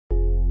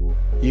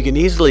You can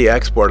easily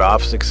export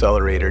Office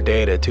Accelerator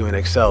data to an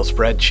Excel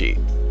spreadsheet.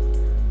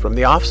 From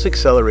the Office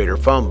Accelerator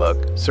phone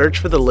book, search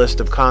for the list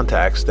of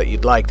contacts that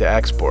you'd like to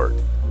export.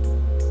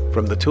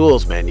 From the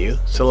Tools menu,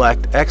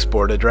 select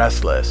Export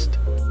Address List.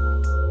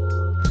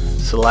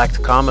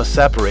 Select comma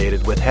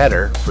separated with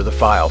header for the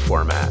file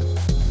format.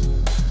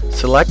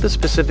 Select the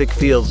specific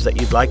fields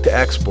that you'd like to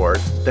export,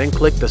 then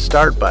click the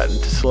Start button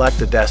to select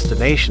the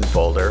destination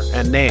folder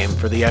and name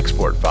for the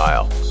export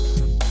file.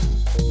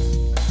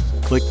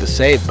 Click the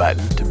Save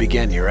button to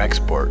begin your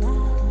export.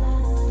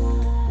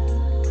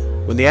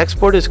 When the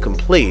export is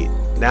complete,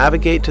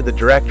 navigate to the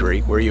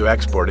directory where you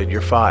exported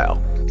your file.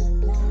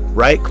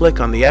 Right-click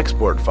on the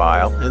export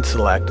file and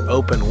select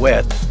Open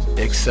with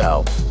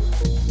Excel.